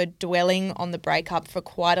known for dwelling on the breakup for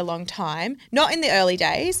quite a long time, not in the early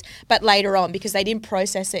days, but later on, because they didn't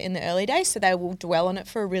process it in the early days, so they will dwell on it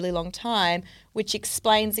for a really long time, which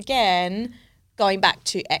explains, again, going back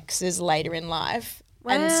to exes later in life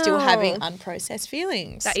and still having unprocessed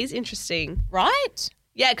feelings. That is interesting. Right?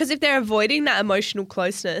 Yeah, because if they're avoiding that emotional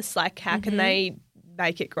closeness, like, how can they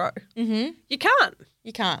make it grow? You can't.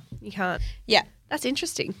 You can't. You can't. Yeah. That's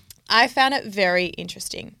interesting. I found it very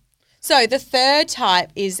interesting. So the third type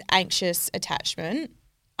is anxious attachment.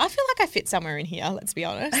 I feel like I fit somewhere in here, let's be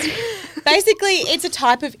honest. Basically, it's a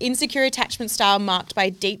type of insecure attachment style marked by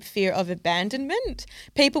deep fear of abandonment.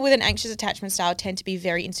 People with an anxious attachment style tend to be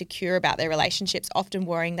very insecure about their relationships, often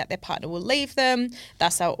worrying that their partner will leave them.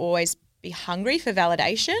 Thus, they'll always be hungry for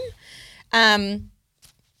validation.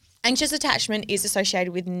 Anxious attachment is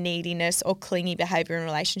associated with neediness or clingy behaviour in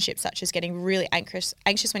relationships, such as getting really anxious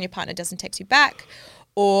when your partner doesn't text you back,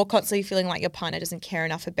 or constantly feeling like your partner doesn't care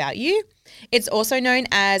enough about you. It's also known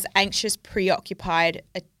as anxious preoccupied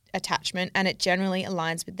attachment, and it generally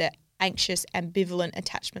aligns with the anxious ambivalent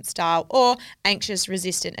attachment style or anxious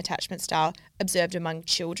resistant attachment style observed among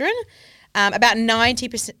children. About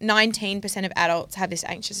 19% of adults have this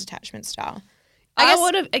anxious attachment style. I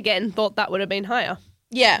would have, again, thought that would have been higher.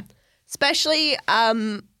 Yeah. Especially,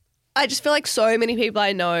 I just feel like so many people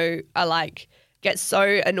I know are like, get so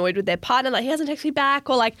annoyed with their partner, like, he hasn't texted me back,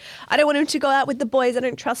 or like, I don't want him to go out with the boys, I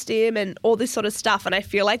don't trust him, and all this sort of stuff. And I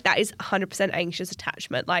feel like that is 100% anxious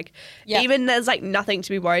attachment. Like, even there's like nothing to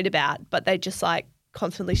be worried about, but they're just like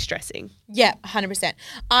constantly stressing. Yeah, 100%.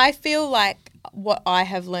 I feel like what I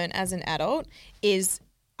have learned as an adult is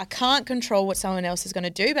I can't control what someone else is going to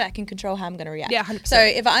do, but I can control how I'm going to react. Yeah, 100%. So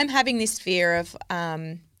if I'm having this fear of,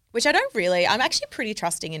 which I don't really, I'm actually pretty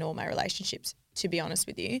trusting in all my relationships, to be honest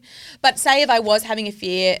with you. But say if I was having a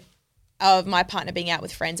fear of my partner being out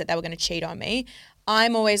with friends that they were going to cheat on me,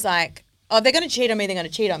 I'm always like, oh, they're going to cheat on me, they're going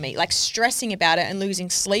to cheat on me, like stressing about it and losing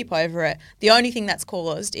sleep over it. The only thing that's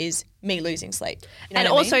caused is me losing sleep. You know and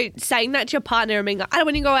also saying that to your partner and being like, I don't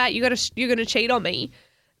want to go out, you're going to cheat on me.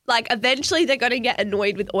 Like, eventually they're going to get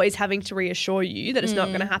annoyed with always having to reassure you that it's not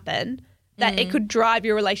going to happen, that it could drive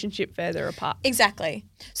your relationship further apart. Exactly.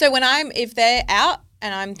 So if they're out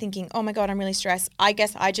and I'm thinking, oh my God, I'm really stressed, I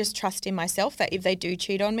guess I just trust in myself that if they do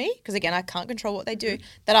cheat on me, because again, I can't control what they do,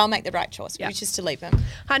 that I'll make the right choice, which is to leave them.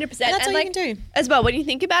 100%. And that's all you can do. As well, when you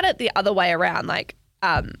think about it the other way around, like,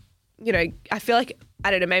 you know, I feel like, I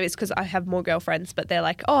don't know, maybe it's because I have more girlfriends, but they're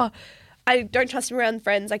like, oh, I don't trust him around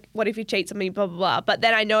friends, like, what if he cheats on me, blah, blah, blah. But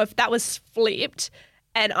then I know if that was flipped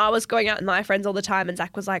and I was going out with my friends all the time and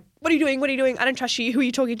Zach was like, what are you doing? What are you doing? I don't trust you. Who are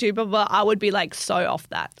you talking to? Blah, blah, blah. I would be like so off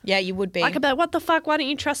that. Yeah, you would be. Like, I'd be like, what the fuck? Why don't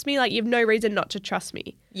you trust me? Like, you have no reason not to trust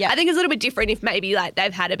me. Yeah. I think it's a little bit different if maybe like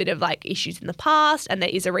they've had a bit of like issues in the past and there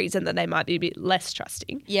is a reason that they might be a bit less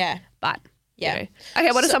trusting. Yeah. But, yeah. You know.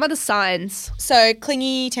 Okay, what are some of the signs? So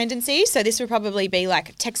clingy tendencies. So this would probably be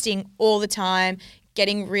like texting all the time,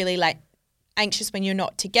 getting really like anxious when you're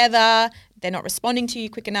not together, they're not responding to you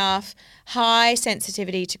quick enough, high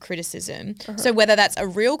sensitivity to criticism. So whether that's a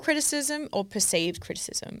real criticism or perceived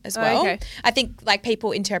criticism as well. Okay. I think like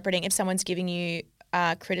people interpreting if someone's giving you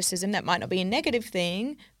criticism, that might not be a negative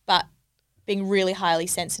thing, but being really highly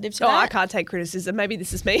sensitive to Oh, that. I can't take criticism. Maybe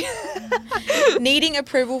this is me. Needing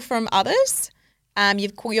approval from others.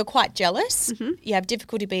 You're quite jealous. Mm-hmm. You have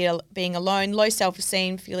difficulty being alone, low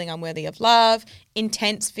self-esteem, feeling unworthy of love,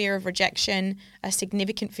 intense fear of rejection, a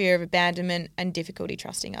significant fear of abandonment, and difficulty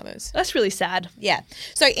trusting others. That's really sad. Yeah.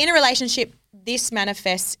 So in a relationship, this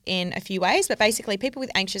manifests in a few ways, but basically people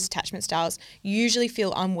with anxious attachment styles usually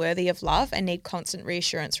feel unworthy of love and need constant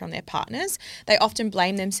reassurance from their partners. They often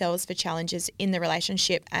blame themselves for challenges in the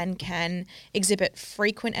relationship and can exhibit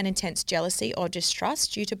frequent and intense jealousy or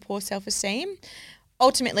distrust due to poor self-esteem.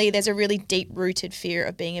 Ultimately, there's a really deep-rooted fear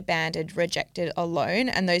of being abandoned, rejected, alone,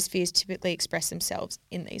 and those fears typically express themselves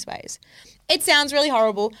in these ways. It sounds really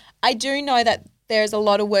horrible. I do know that there's a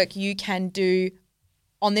lot of work you can do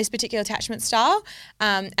on this particular attachment style.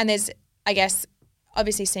 And there's, I guess,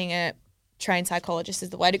 obviously seeing a trained psychologist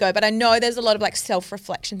is the way to go. But I know there's a lot of like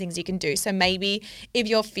self-reflection things you can do. So maybe if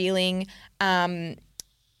you're feeling,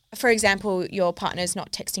 for example, your partner's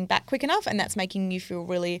not texting back quick enough and that's making you feel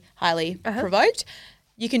really highly provoked,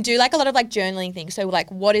 you can do like a lot of like journaling things. So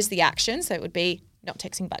like, what is the action? So it would be not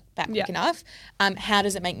texting back quick enough. How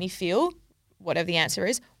does it make me feel? Whatever the answer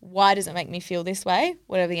is. Why does it make me feel this way?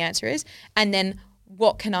 Whatever the answer is. And then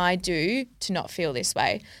what can I do to not feel this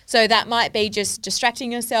way? So that might be just distracting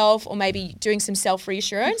yourself or maybe doing some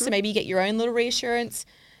self-reassurance. So maybe you get your own little reassurance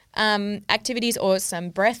activities or some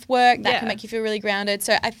breath work that can make you feel really grounded.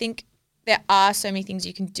 So I think there are so many things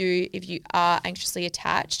you can do if you are anxiously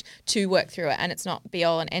attached to work through it, and it's not be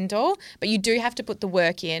all and end all, but you do have to put the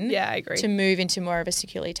work in I agree. to move into more of a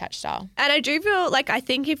securely attached style. And I do feel like I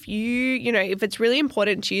think if if it's really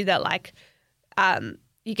important to you that like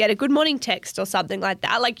you get a good morning text or something like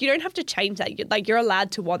that, like you don't have to change that. You're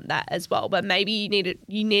allowed to want that as well. But maybe you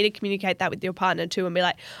need to communicate that with your partner too and be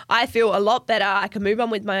like, I feel a lot better. I can move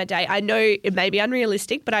on with my day. I know it may be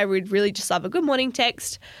unrealistic, but I would really just love a good morning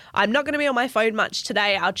text. I'm not going to be on my phone much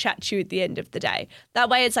today. I'll chat to you at the end of the day. That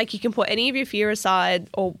way it's like you can put any of your fear aside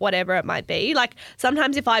or whatever it might be. Like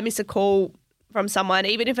sometimes if I miss a call from someone,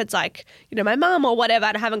 even if it's like, my mum or whatever,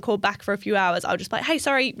 and I haven't called back for a few hours, I'll just be like, hey,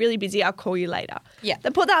 sorry, really busy, I'll call you later. Yeah.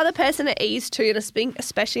 Then put the other person at ease too, and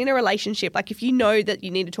especially in a relationship. Like if you know that you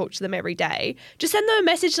need to talk to them every day, just send them a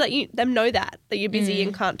message so that them know that you're busy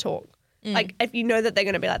and can't talk. Like if you know that they're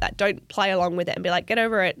going to be like that, don't play along with it and be like, get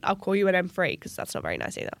over it, I'll call you when I'm free, because that's not very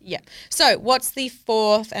nice either. Yeah. So what's the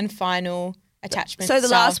fourth and final attachment So the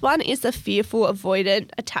style? last one is the fearful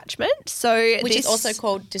avoidant attachment. Which is also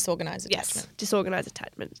called disorganized attachment. Yes, disorganized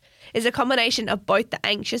attachment is a combination of both the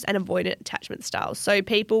anxious and avoidant attachment styles. So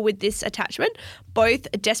people with this attachment both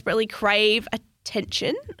desperately crave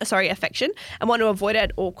affection, and want to avoid it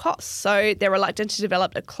at all costs. So they're reluctant to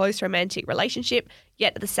develop a close romantic relationship,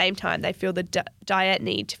 yet at the same time they feel the dire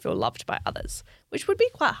need to feel loved by others, which would be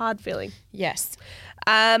quite hard feeling. Yes.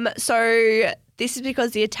 So this is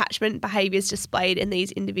because the attachment behaviours displayed in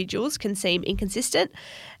these individuals can seem inconsistent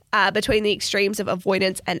between the extremes of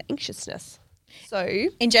avoidance and anxiousness. So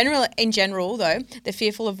in general, though, the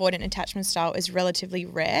fearful avoidant attachment style is relatively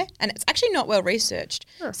rare, and it's actually not well researched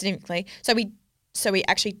significantly. So we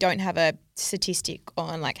actually don't have a statistic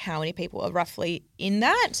on like how many people are roughly in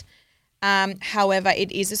that. However,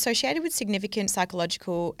 it is associated with significant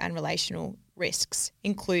psychological and relational risks,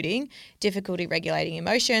 including difficulty regulating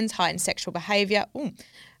emotions, heightened sexual behaviour,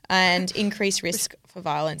 and increased risk for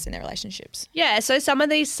violence in their relationships. Yeah, so some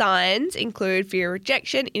of these signs include fear of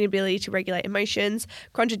rejection, inability to regulate emotions,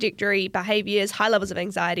 contradictory behaviours, high levels of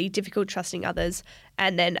anxiety, difficult trusting others,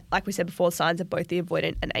 and then, like we said before, signs of both the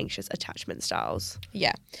avoidant and anxious attachment styles.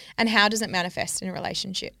 Yeah. And how does it manifest in a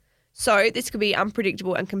relationship? So this could be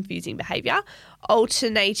unpredictable and confusing behaviour,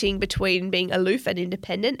 alternating between being aloof and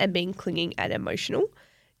independent and being clinging and emotional.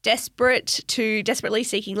 Desperately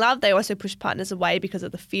seeking love, they also push partners away because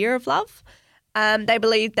of the fear of love. They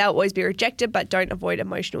believe they'll always be rejected but don't avoid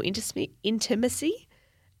emotional intimacy.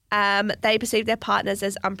 They perceive their partners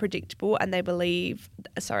as unpredictable and they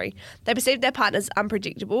perceive their partners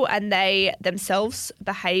unpredictable and they themselves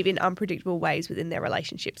behave in unpredictable ways within their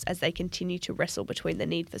relationships as they continue to wrestle between the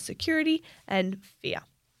need for security and fear.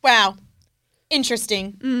 Wow.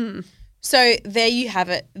 Interesting. So there you have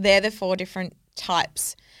it. They're the 4 different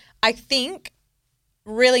types. I think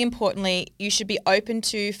really importantly, you should be open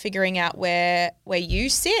to figuring out where you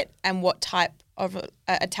sit and what type of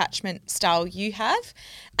attachment style you have.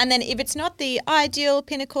 And then if it's not the ideal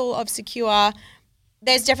pinnacle of secure,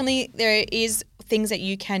 there is things that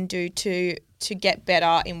you can do to get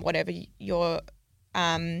better in whatever you're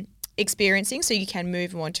experiencing so you can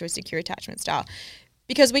move on to a secure attachment style.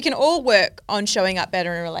 Because we can all work on showing up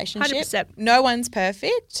better in a relationship. 100%. No one's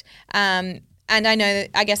perfect. And I know that,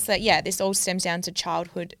 I guess that, this all stems down to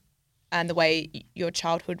childhood and the way your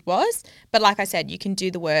childhood was. But like I said, you can do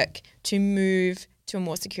the work to move to a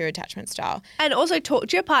more secure attachment style. And also talk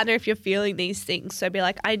to your partner if you're feeling these things. So be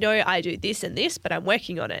like, I know I do this and this, but I'm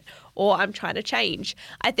working on it, or I'm trying to change.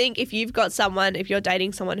 I think if you've got someone, if you're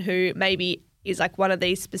dating someone who maybe is like one of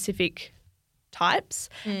these specific types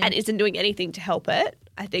and isn't doing anything to help it,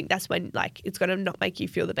 I think that's when like it's going to not make you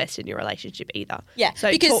feel the best in your relationship either. Yeah.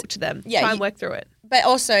 So talk to them. Try and work through it. But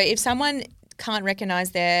also if someone can't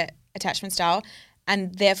recognise their attachment style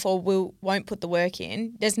and therefore won't put the work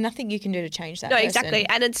in, there's nothing you can do to change that person. Exactly.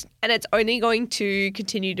 And it's only going to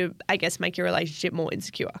continue to, I guess, make your relationship more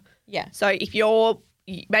insecure. Yeah. So if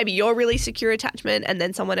maybe you're really secure attachment and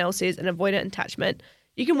then someone else is an avoidant attachment,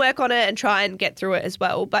 you can work on it and try and get through it as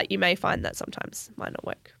well, but you may find that sometimes it might not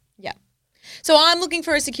work. Yeah. So I'm looking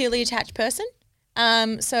for a securely attached person.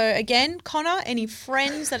 So again, Connor, any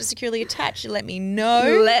friends that are securely attached, let me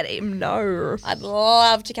know. Let him know. I'd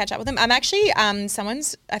love to catch up with them. I'm actually,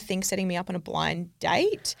 someone's, I think, setting me up on a blind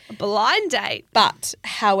date. A blind date? But,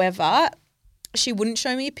 however, she wouldn't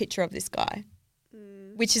show me a picture of this guy,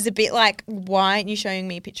 which is a bit like, why aren't you showing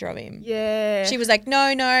me a picture of him? Yeah. She was like, no,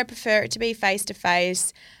 I prefer it to be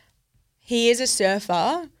face-to-face. He is a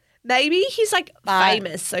surfer. Maybe he's like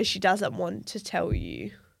famous, so she doesn't want to tell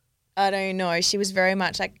you. I don't know. She was very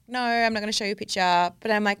much like, no, I'm not going to show you a picture.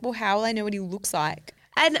 But I'm like, well, how will I know what he looks like?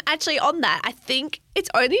 And actually on that, I think it's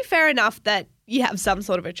only fair enough that you have some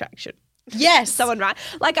sort of attraction. Yes. Someone, right?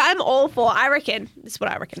 Like I'm all for, I reckon, this is what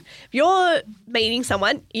I reckon. If you're meeting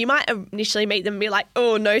someone, you might initially meet them and be like,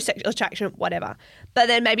 oh, no sexual attraction, whatever. But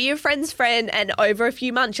then maybe your friend's friend and over a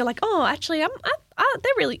few months, you're like, oh, actually,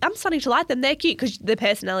 I'm starting to like them. They're cute because their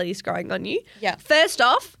personality is growing on you. Yeah. First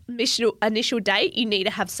off, initial date, you need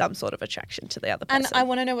to have some sort of attraction to the other person. And I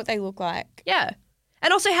want to know what they look like. Yeah.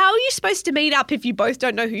 And also, how are you supposed to meet up if you both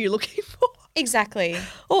don't know who you're looking for? Exactly.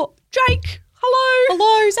 Or, Jake, hello.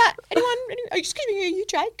 Hello, is that anyone? Excuse me, are you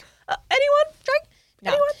Jake? Anyone? Jake?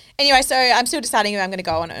 No. Anyone? Anyway, so I'm still deciding if I'm going to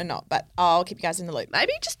go on it or not, but I'll keep you guys in the loop.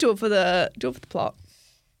 Maybe just do it for the plot.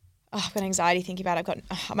 Oh, I've got anxiety thinking about it.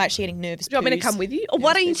 I'm actually getting nervous. Do you want me to come with you? Or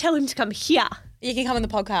why don't you tell him to come here? You can come on the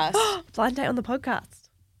podcast. Blind date on the podcast.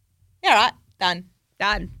 Yeah, all right. Done.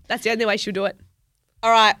 Done. That's the only way she'll do it.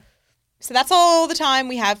 All right. So that's all the time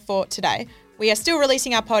we have for today. We are still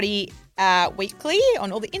releasing our potty weekly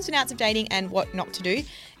on all the ins and outs of dating and what not to do.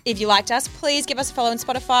 If you liked us, please give us a follow on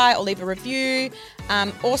Spotify or leave a review.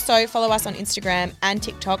 Also, follow us on Instagram and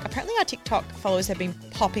TikTok. Apparently, our TikTok followers have been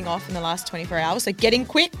popping off in the last 24 hours. So get in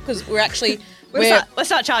quick because we're actually... Let's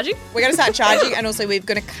start charging. We're going to start charging, and also we're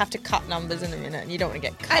going to have to cut numbers in a minute, and you don't want to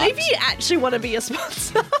get cut. And if you actually want to be a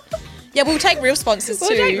sponsor... Yeah, we'll take real sponsors too.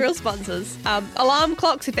 We'll take real sponsors. Alarm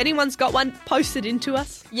clocks, if anyone's got one, post it into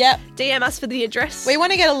us. Yep. DM us for the address. We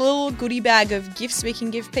want to get a little goodie bag of gifts we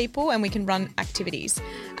can give people and we can run activities.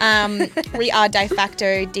 We are De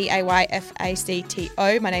Facto,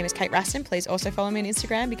 DAYFACTO. My name is Kate Raston. Please also follow me on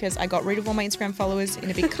Instagram because I got rid of all my Instagram followers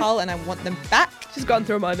in a big cull and I want them back. She's gone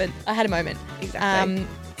through a moment. I had a moment. Exactly.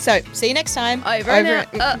 So, see you next time. Over and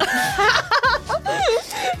out.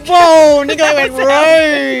 Whoa, Nicola went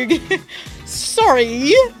rogue.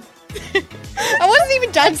 Sorry. I wasn't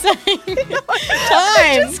even done saying time.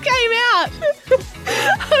 It just came out.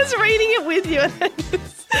 I was reading it with you and then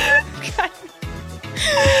just okay.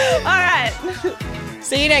 All right.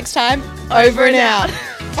 See you next time. Over and out.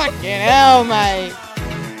 Fucking hell, mate.